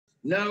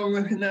now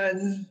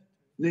recognizes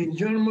the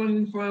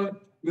gentleman from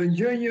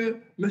Virginia,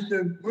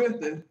 Mr.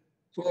 Griffith,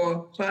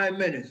 for 5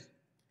 minutes.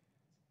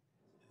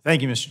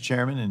 Thank you, Mr.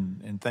 Chairman,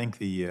 and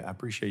I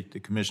appreciate the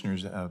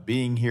commissioners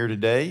being here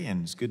today,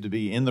 and it's good to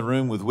be in the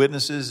room with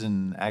witnesses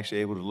and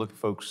actually able to look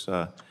folks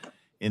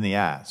in the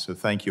eye. So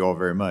thank you all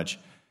very much.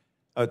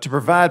 To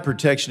provide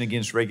protection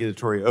against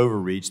regulatory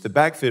overreach, the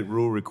backfit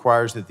rule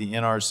requires that the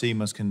NRC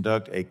must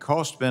conduct a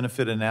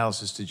cost-benefit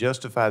analysis to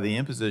justify the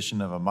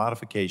imposition of a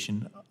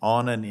modification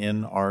on an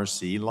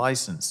NRC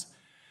license.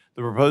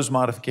 The proposed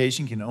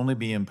modification can only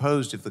be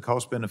imposed if the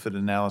cost-benefit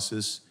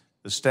analysis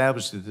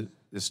establishes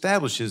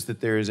that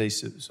there is a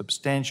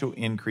substantial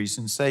increase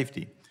in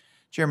safety.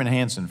 Chairman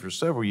Hansen, for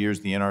several years,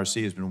 the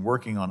NRC has been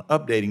working on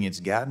updating its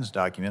guidance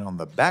document on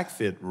the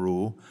backfit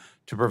rule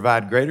to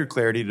provide greater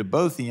clarity to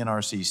both the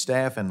NRC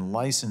staff and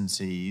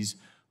licensees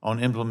on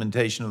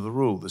implementation of the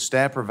rule. The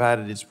staff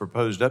provided its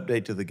proposed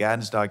update to the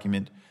guidance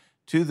document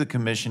to the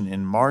Commission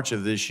in March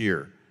of this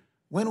year.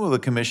 When will the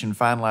Commission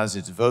finalize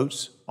its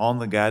votes on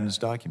the guidance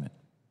document?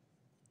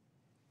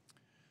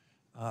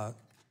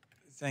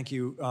 Thank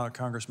you,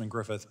 Congressman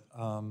Griffith.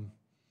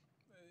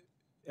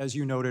 As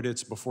you noted,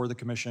 it's before the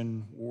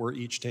Commission. We're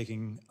each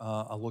taking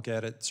a look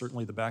at it.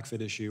 Certainly the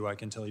backfit issue, I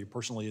can tell you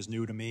personally, is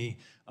new to me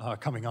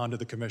coming onto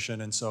the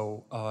Commission, and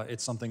so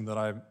it's something that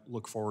I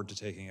look forward to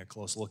taking a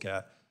close look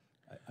at.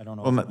 I don't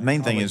know. Well, the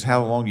main thing is,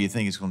 how long do you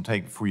think it's going to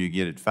take before you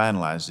get it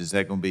finalized? Is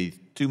that going to be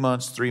 2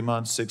 months, 3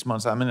 months, 6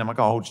 months? I mean, I'm not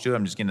going to hold you to it.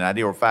 I'm just getting an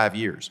idea, or 5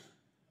 years.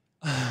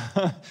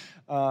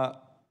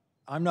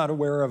 I'm not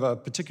aware of a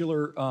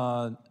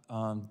particular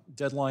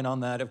deadline on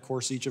that. Of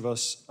course, each of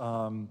us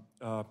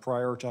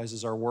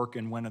prioritizes our work,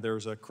 and when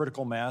there's a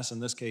critical mass, in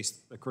this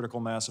case, a critical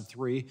mass of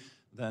 3,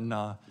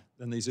 then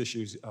these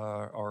issues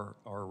are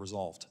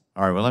resolved.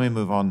 All right, well, let me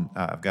move on.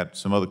 I've got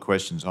some other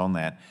questions on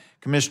that.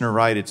 Commissioner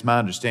Wright, it's my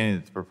understanding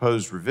that the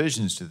proposed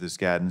revisions to this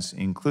guidance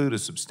include a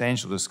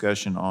substantial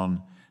discussion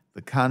on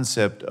the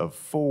concept of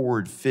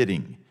forward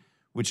fitting,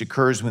 which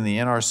occurs when the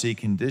NRC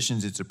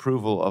conditions its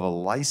approval of a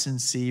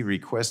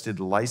licensee-requested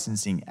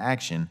licensing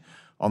action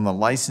on the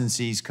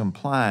licensee's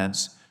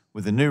compliance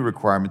with a new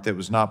requirement that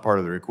was not part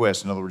of the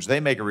request. In other words,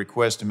 they make a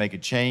request to make a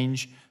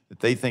change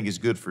that they think is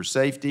good for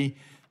safety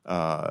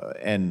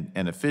and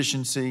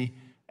efficiency,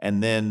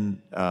 and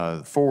then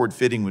forward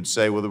fitting would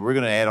say, well, we're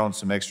going to add on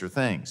some extra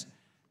things.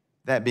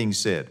 That being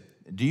said,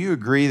 do you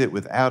agree that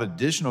without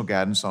additional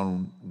guidance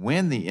on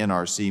when the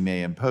NRC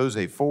may impose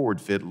a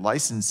forward fit,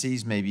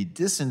 licensees may be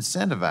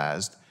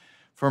disincentivized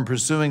from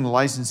pursuing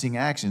licensing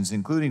actions,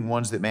 including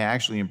ones that may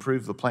actually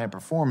improve the plant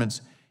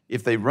performance,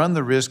 if they run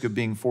the risk of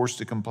being forced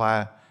to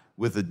comply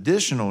with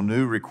additional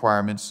new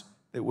requirements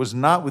that was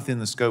not within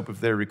the scope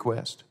of their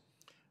request?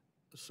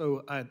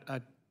 So I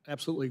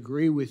absolutely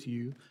agree with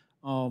you.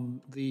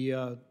 And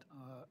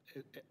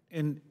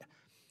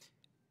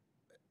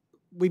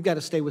we've got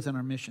to stay within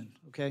our mission,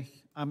 okay?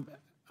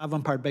 I've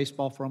umpired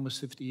baseball for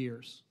almost 50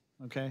 years,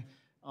 okay?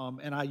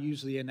 And I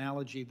use the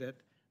analogy that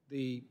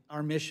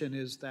our mission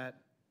is that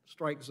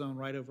strike zone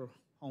right over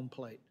home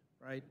plate,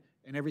 right?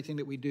 And everything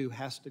that we do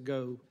has to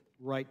go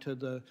right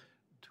to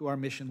our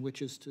mission,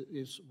 which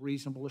is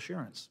reasonable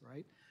assurance,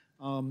 right?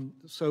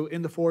 So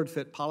in the forward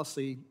fit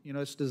policy,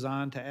 it's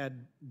designed to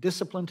add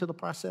discipline to the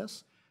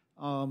process,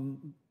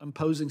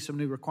 imposing some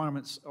new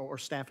requirements or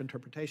staff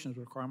interpretation of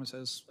requirements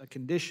as a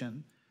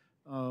condition.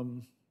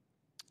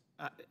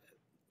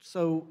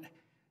 So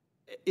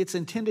it's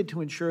intended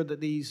to ensure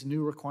that these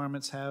new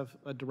requirements have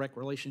a direct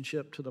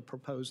relationship to the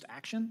proposed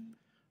action,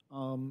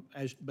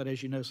 but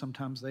as you know,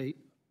 sometimes they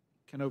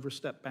can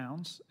overstep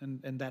bounds,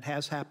 and that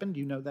has happened.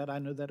 You know that, I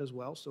know that as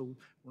well, so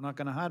we're not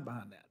going to hide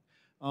behind that.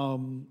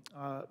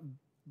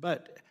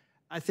 But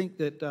I think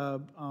that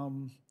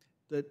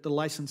that the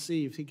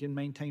licensee, if he can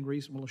maintain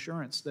reasonable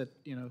assurance that,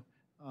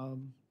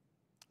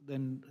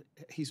 then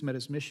he's met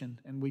his mission,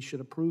 and we should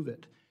approve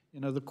it.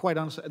 Quite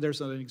honestly, there's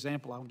an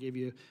example I'll give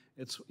you.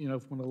 It's,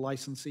 when a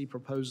licensee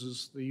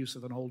proposes the use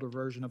of an older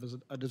version of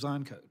a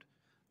design code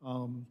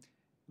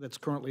that's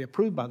currently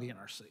approved by the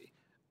NRC,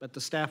 but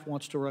the staff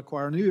wants to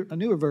require a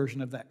newer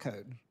version of that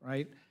code,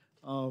 right?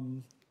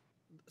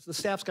 The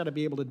staff's got to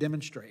be able to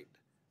demonstrate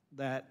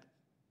that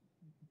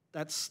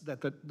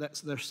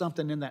there's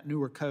something in that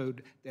newer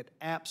code that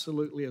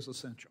absolutely is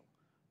essential,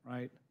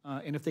 right?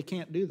 And if they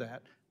can't do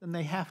that, then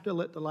they have to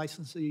let the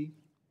licensee,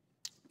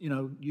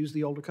 use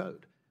the older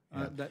code.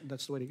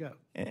 That's the way to go.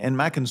 And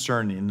my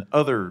concern in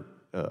other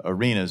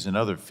arenas and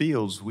other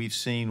fields, we've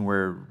seen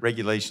where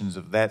regulations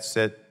of that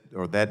set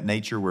or that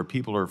nature, where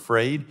people are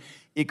afraid,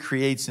 it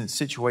creates a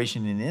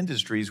situation in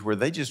industries where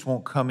they just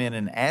won't come in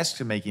and ask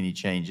to make any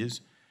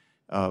changes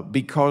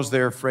because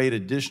they're afraid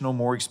additional,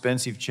 more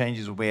expensive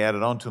changes will be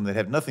added onto them that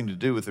have nothing to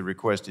do with the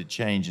requested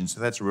change, and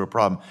so that's a real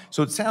problem.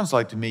 So it sounds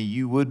like to me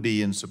you would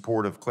be in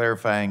support of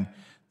clarifying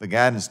the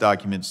guidance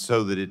documents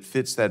so that it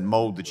fits that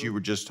mold that you were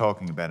just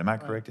talking about. Am I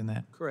correct in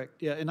that?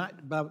 Correct, yeah. And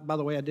by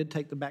the way, I did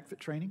take the backfit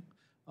training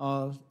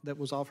that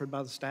was offered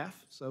by the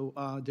staff, so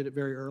I did it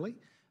very early.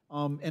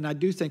 And I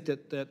do think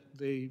that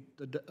the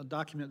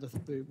document,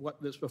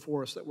 what that's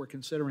before us that we're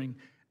considering,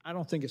 I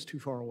don't think it's too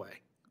far away.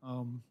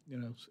 You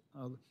know,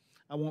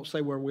 I won't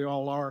say where we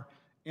all are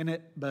in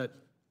it, but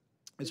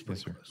it's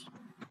pretty close.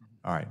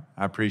 All right,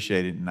 I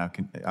appreciate it, and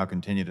I'll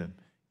continue to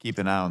keep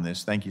an eye on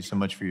this. Thank you so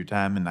much for your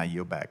time, and I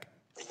yield back.